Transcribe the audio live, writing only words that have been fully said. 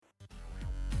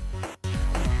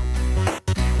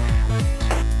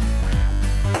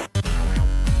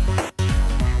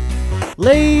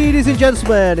Ladies and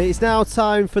gentlemen, it's now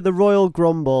time for the Royal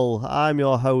Grumble. I'm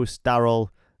your host, Daryl,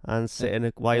 and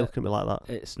sitting... Why are you looking at me like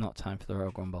that? It's not time for the Royal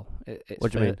Grumble.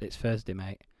 What do you mean? It's Thursday,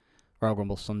 mate. Royal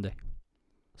Grumble's Sunday.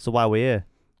 So why are we here?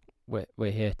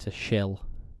 We're here to shill.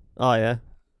 Oh, yeah?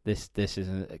 This is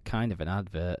a kind of an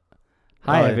advert.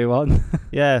 Hi, everyone.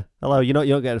 Yeah, hello. You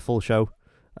don't get a full show.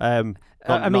 You'll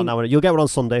get one on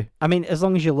Sunday. I mean, as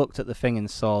long as you looked at the thing and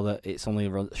saw that it's only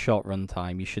a short run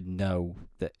time, you should know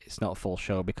that it's not a full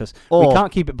show because we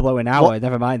can't keep it below an hour.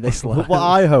 Never mind this long. What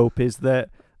I hope is that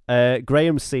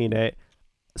Graham's seen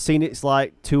it's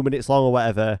like 2 minutes long or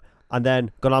whatever, and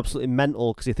then gone absolutely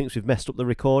mental because he thinks we've messed up the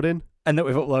recording. And that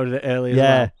we've uploaded it early as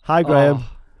well. well. Hi, Graham.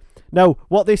 No,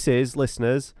 what this is,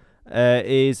 listeners,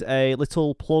 is a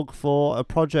little plug for a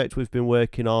project we've been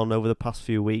working on over the past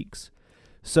few weeks.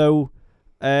 So,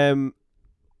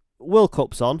 World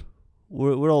Cup's on.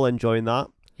 We're all enjoying that.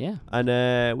 Yeah.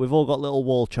 And we've all got little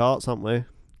wall charts, haven't we?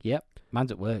 Yep. Mine's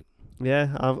at work.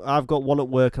 Yeah, I've got one at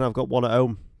work and I've got one at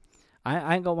home.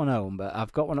 I ain't got one at home, but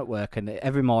I've got one at work, and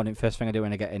every morning, first thing I do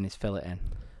when I get in is fill it in.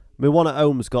 My one at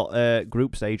home's got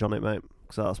group stage on it, mate,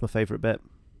 because that's my favourite bit.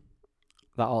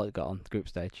 That all it got on the group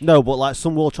stage? No, but like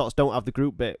some wall charts don't have the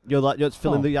group bit. You're just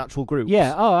filling the actual groups.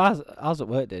 Yeah. Ours at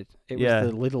work did. It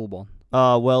was the little one.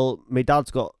 Well, my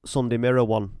dad's got Sunday Mirror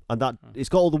one, and it's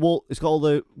got all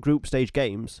the group stage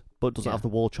games, but it doesn't have the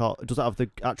wall chart. It doesn't have the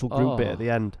actual group bit at the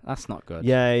end. That's not good.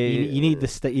 Yeah, you need the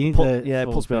it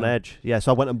puts me on edge. Yeah,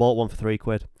 so I went and bought one for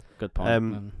 £3. Good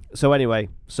point. So anyway,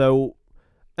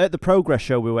 at the progress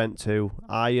show we went to,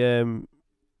 I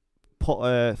put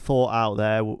a thought out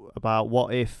there about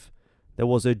what if there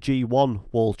was a G1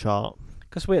 wall chart.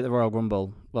 Because we at the Royal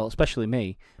Rumble, well, especially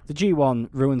me, the G1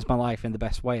 ruins my life in the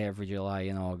best way every July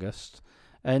and August.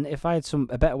 And if I had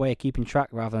a better way of keeping track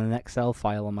rather than an Excel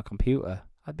file on my computer,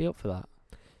 I'd be up for that.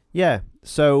 Yeah,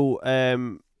 so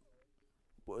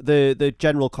the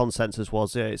general consensus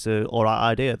was it's an alright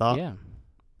idea, that. Yeah.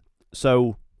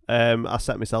 So I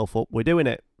set myself up. We're doing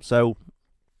it. So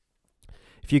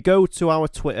if you go to our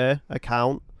Twitter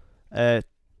account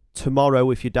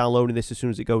tomorrow, if you're downloading this as soon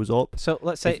as it goes up. So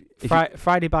let's say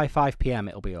Friday by 5 p.m.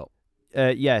 it'll be up.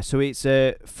 So it's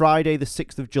Friday the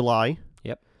 6th of July.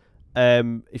 Yep.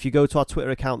 If you go to our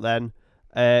Twitter account then,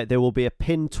 there will be a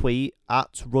pinned tweet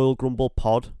at Royal Grumble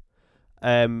Pod,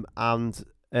 and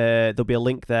there'll be a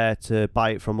link there to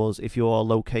buy it from us if you're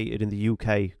located in the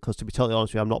UK, because to be totally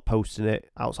honest with you, I'm not posting it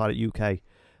outside of UK.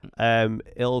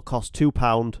 It'll cost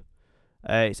 £2.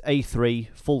 It's A3,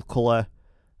 full colour.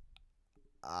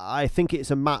 I think it's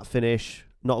a matte finish,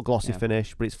 not a glossy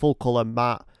finish, but it's full colour,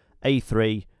 matte,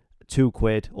 A3,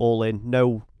 £2, all in.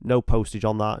 No postage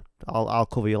on that. I'll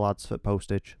cover you lads for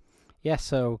postage. Yeah,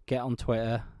 so get on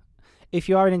Twitter. If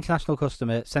you are an international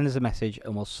customer, send us a message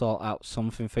and we'll sort out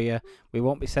something for you. We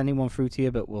won't be sending one through to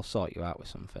you, but we'll sort you out with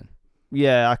something.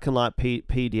 Yeah, I can like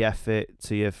PDF it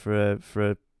to you for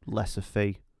a lesser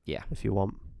fee. Yeah, if you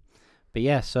want. But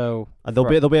yeah, so and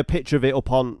there'll be a picture of it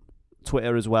up on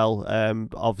Twitter as well.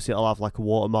 Obviously it'll have like a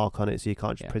watermark on it, so you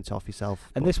can't just print it off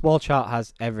yourself. And this wall chart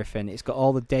has everything. It's got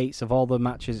all the dates of all the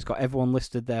matches. It's got everyone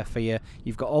listed there for you.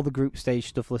 You've got all the group stage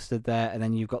stuff listed there, and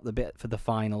then you've got the bit for the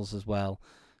finals as well.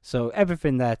 So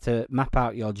everything there to map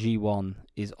out your G1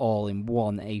 is all in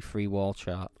one A3 wall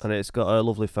chart. And it's got a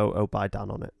lovely photo by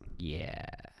Dan on it. Yeah.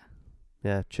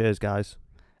 Yeah, cheers guys.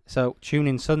 So tune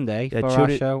in Sunday for our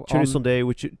show. Tune in Sunday,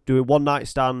 which do a one night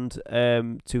stand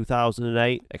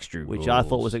 2008, Extreme which Rules. I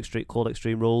thought was called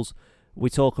Extreme Rules. We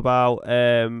talk about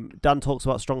Dan talks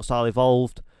about Strong Style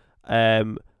Evolved.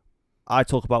 I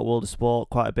talk about World of Sport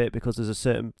quite a bit because there's a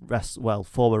certain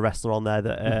former wrestler on there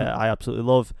that I absolutely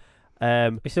love.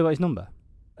 You still got his number?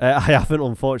 I haven't,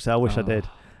 unfortunately. I wish I did.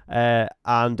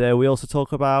 And we also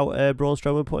talk about Braun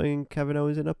Strowman putting Kevin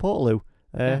Owens in a Portaloo.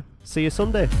 See you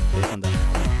Sunday. See you Sunday.